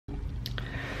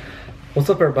What's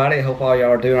up, everybody? I hope all y'all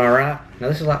are doing alright. Now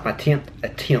this is like my 10th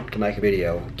attempt to make a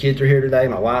video. Kids are here today,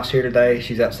 my wife's here today,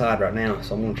 she's outside right now,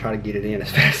 so I'm going to try to get it in as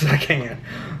fast as I can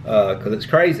because it's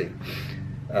crazy.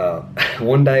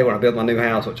 One day when I build my new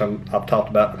house, which I've talked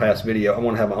about in the past video, I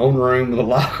want to have my own room with a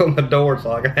lock on the door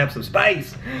so I can have some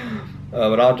space.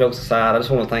 But all jokes aside, I just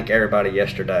want to thank everybody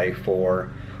yesterday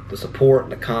for the support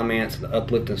and the comments and the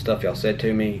uplifting stuff y'all said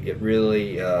to me. It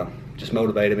really just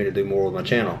motivated me to do more with my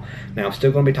channel. Now I'm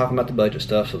still going to be talking about the budget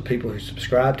stuff, so the people who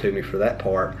subscribe to me for that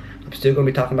part, I'm still going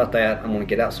to be talking about that. I'm going to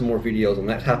get out some more videos on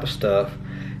that type of stuff.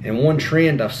 And one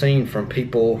trend I've seen from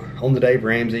people on the Dave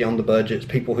Ramsey, on the budgets,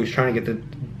 people who's trying to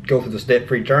go through this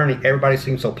debt-free journey, everybody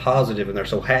seems so positive and they're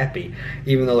so happy.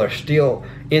 Even though they're still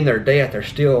in their debt, they're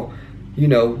still, you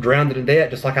know, drowned in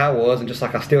debt just like I was and just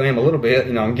like I still am a little bit.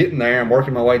 You know, I'm getting there, I'm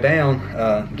working my way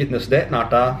down, getting this debt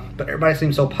knocked off. But everybody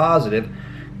seems so positive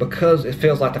because it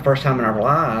feels like the first time in our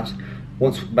lives,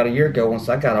 about a year ago, once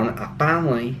I got on it, I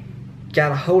finally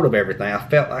got a hold of everything. I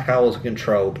felt like I was in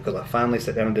control because I finally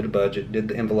sat down and did a budget, did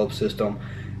the envelope system,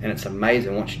 and it's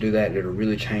amazing. Once you do that, it'll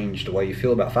really change the way you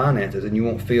feel about finances, and you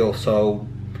won't feel so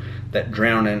that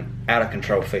drowning, out of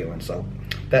control feeling. So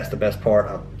that's the best part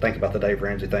I think about the Dave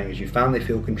Ramsey thing, is you finally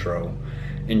feel control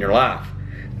in your life.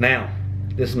 Now,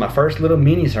 this is my first little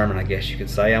mini sermon, I guess you could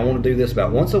say. I want to do this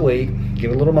about once a week,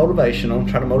 give a little motivational,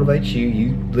 try to motivate you.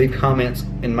 You leave comments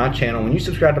in my channel. When you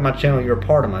subscribe to my channel, you're a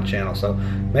part of my channel. So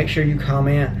make sure you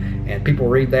comment and people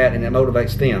read that and it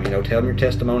motivates them. You know, tell them your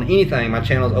testimony, anything. My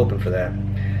channel is open for that.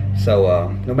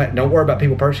 So don't worry about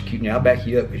people persecuting you. I'll back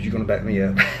you up because you're going to back me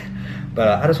up.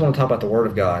 But I just want to talk about the Word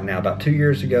of God. Now, about 2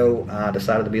 years ago, I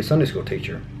decided to be a Sunday school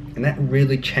teacher. And that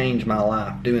really changed my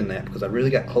life, doing that, because I really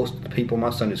got close to the people in my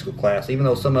Sunday school class. Even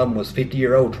though some of them was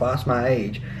 50-year-old, twice my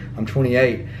age, I'm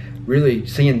 28, really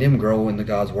seeing them grow in the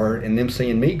God's Word and them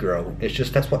seeing me grow. It's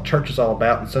just, that's what church is all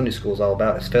about and Sunday school is all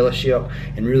about. It's fellowship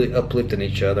and really uplifting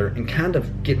each other and kind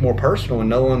of get more personal and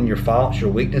knowing your faults, your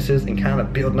weaknesses, and kind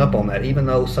of building up on that. Even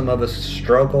though some of us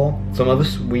struggle, some of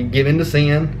us, we give into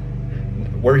sin.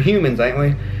 We're humans, ain't we?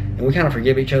 And we kind of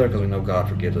forgive each other because we know God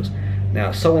forgives us.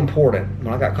 Now, it's so important.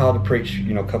 When I got called to preach,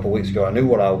 you know, a couple of weeks ago, I knew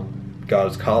what God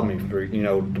has called me for, you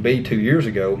know, to be 2 years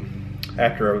ago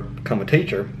after I become a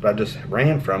teacher, but I just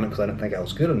ran from it because I didn't think I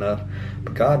was good enough.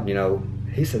 But God, you know,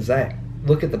 He said, Zach,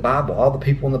 look at the Bible, all the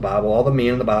people in the Bible, all the men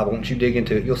in the Bible. Once you dig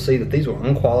into it, you'll see that these were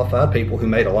unqualified people who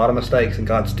made a lot of mistakes, and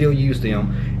God still used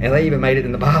them, and they even made it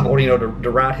in the Bible, you know, to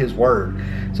write His Word.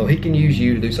 So He can use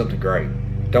you to do something great.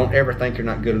 Don't ever think you're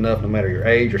not good enough, no matter your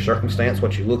age, your circumstance,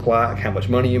 what you look like, how much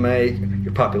money you make,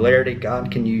 your popularity. God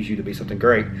can use you to be something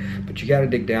great, but you got to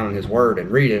dig down in His Word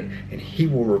and read it, and He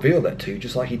will reveal that to you,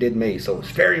 just like He did me. So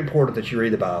it's very important that you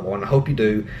read the Bible, and I hope you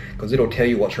do, because it'll tell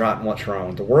you what's right and what's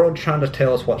wrong. The world's trying to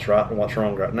tell us what's right and what's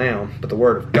wrong right now, but the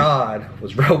Word of God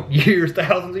was wrote years,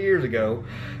 thousands of years ago,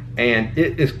 and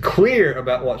it is clear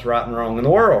about what's right and wrong in the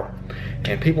world.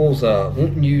 And people's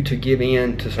wanting you to give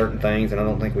in to certain things, and I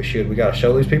don't think we should. We got to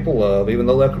show these people love. Even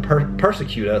though they can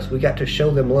persecute us, we got to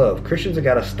show them love. Christians have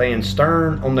got to stand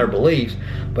stern on their beliefs,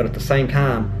 but at the same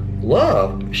time,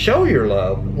 love. Show your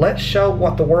love. Let's show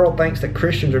what the world thinks, that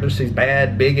Christians are just these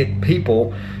bad, bigot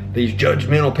people, these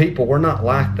judgmental people. We're not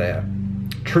like that.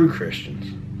 True Christians.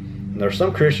 And there's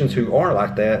some Christians who are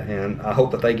like that, and I hope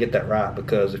that they get that right,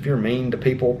 because if you're mean to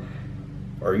people,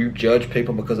 or you judge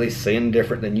people because they sin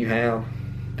different than you have,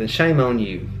 then shame on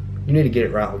you. You need to get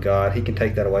it right with God. He can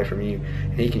take that away from you,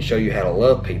 and He can show you how to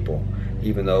love people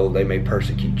even though they may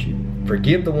persecute you.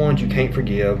 Forgive the ones you can't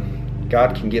forgive.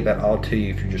 God can give that all to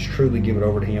you if you just truly give it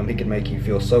over to Him. He can make you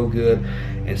feel so good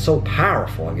and so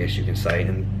powerful, I guess you can say.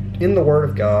 And in the Word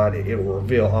of God, it will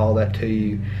reveal all that to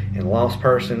you. And lost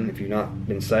person, if you've not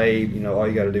been saved, you know, all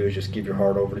you got to do is just give your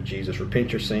heart over to Jesus,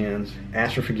 repent your sins,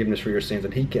 ask for forgiveness for your sins,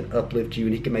 and He can uplift you,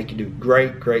 and He can make you do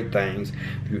great, great things.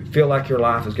 If you feel like your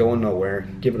life is going nowhere,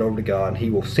 give it over to God, and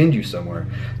He will send you somewhere.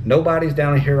 Nobody's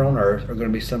down here on earth are going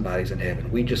to be somebody's in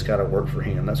heaven. We just got to work for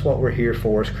Him. That's what we're here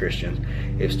for as Christians,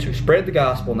 is to spread the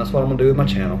gospel, and that's what I'm going to do with my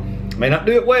channel. I may not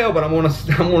do it well, but I'm going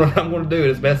to do it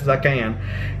as best as I can,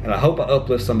 and I hope I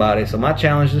uplift somebody. So my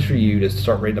challenge is for you to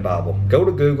start reading the Bible. Go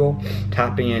to Google,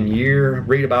 type in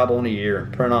read a Bible in a year,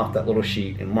 print off that little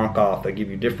sheet and mark off. They give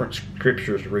you different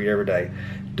scriptures to read every day.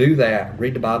 Do that,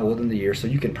 read the Bible within the year, so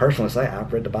you can personally say,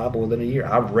 I've read the Bible within a year.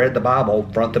 I've read the Bible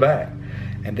front to back.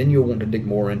 And then you'll want to dig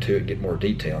more into it, get more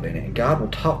detailed in it. And God will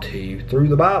talk to you through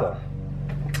the Bible.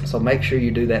 So make sure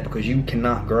you do that, because you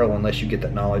cannot grow unless you get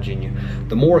that knowledge in you.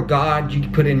 The more God you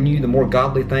put in you, the more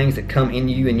godly things that come in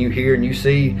you and you hear and you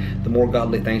see, the more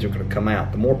godly things are going to come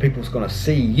out. The more people's going to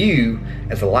see you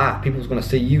as a light. People's going to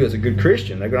see you as a good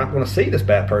Christian. They're not going to see this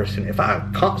bad person. If I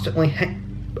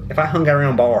hung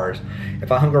around bars,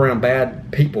 if I hung around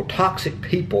bad people, toxic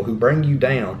people who bring you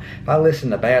down, if I listen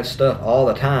to bad stuff all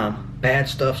the time, bad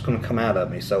stuff's going to come out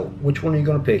of me. So which one are you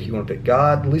going to pick? You want to pick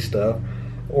godly stuff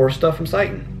or stuff from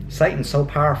Satan? Satan's so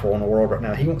powerful in the world right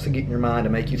now. He wants to get in your mind to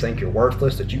make you think you're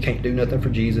worthless, that you can't do nothing for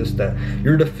Jesus, that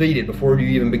you're defeated before you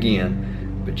even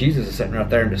begin. But Jesus is sitting right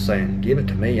there and just saying, give it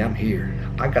to me, I'm here.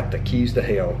 I got the keys to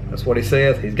hell. That's what he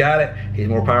says. He's got it. He's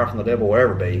more powerful than the devil will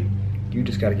ever be. You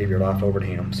just got to give your life over to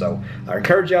him. So I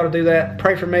encourage y'all to do that.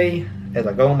 Pray for me as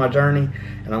I go on my journey.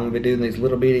 And I'm going to be doing these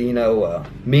little bitty,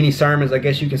 mini sermons, I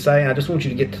guess you can say. And I just want you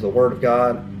to get to the Word of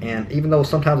God. And even though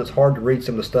sometimes it's hard to read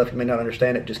some of the stuff, you may not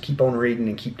understand it, just keep on reading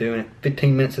and keep doing it.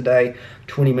 15 minutes a day,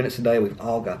 20 minutes a day, we've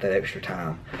all got that extra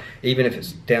time. Even if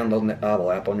it's downloading that Bible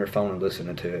app on your phone and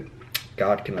listening to it,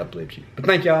 God can uplift you. But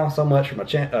thank y'all so much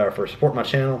for supporting my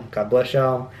channel. God bless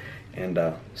y'all. And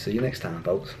see you next time,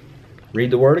 folks.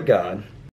 Read the Word of God.